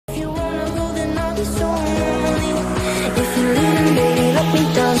so lonely. If you're leaving, baby, let me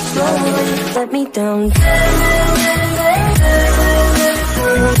down slowly. Let me down. Let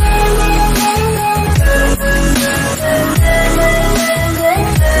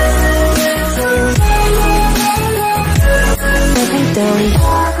me down.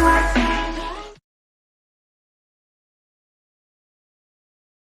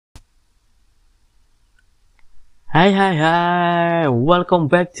 Hi, welcome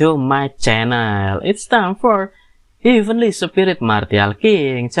back to my channel. It's time for Heavenly Spirit Martial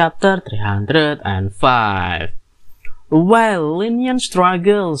King, chapter 305. While Lin Yan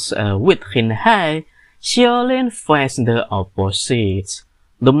struggles with Qin Hai, Xiaolin faced the opposites.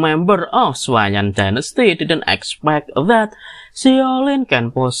 The member of Xuanyan dynasty didn't expect that Xiaolin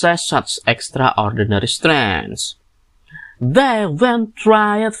can possess such extraordinary strength. They then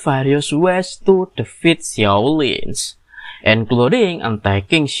tried various ways to defeat Xiaolin, including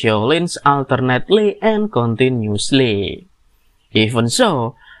attacking Xiaolin alternately and continuously. Even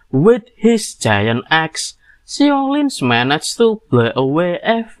so, with his giant axe, Xiaolin managed to blow away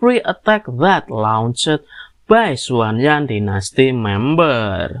every attack that launched by Xuanyan dynasty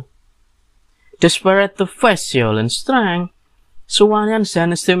member. Desperate to face Xiaolin's strength, Xuanyan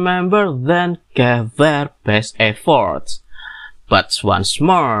dynasty member then gave their best efforts. But once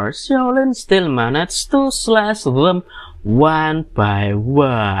more, Xiaolin still managed to slash them one by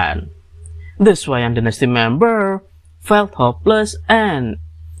one. The Xuanyan dynasty member felt hopeless and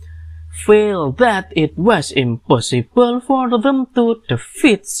felt that it was impossible for them to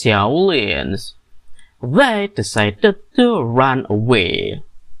defeat Xiaolin. They decided to run away.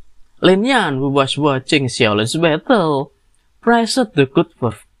 Lin Yan, who was watching Xiaolin's battle, praised the good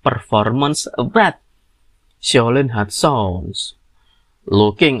performance that Xiaolin had shown.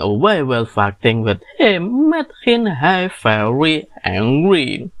 Looking away while fighting with him made Qin Hai very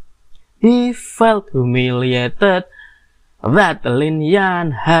angry. He felt humiliated that Lin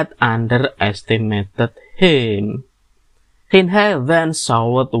Yan had underestimated him. Qin Hai then saw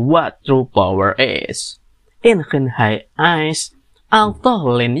what true power is. In Qin Hai's eyes,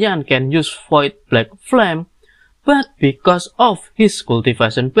 although Lin Yan can use Void Black Flame, but because of his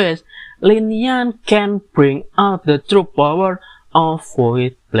cultivation base, Lin Yan can bring out the true power of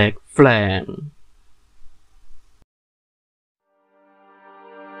Void Black Flame.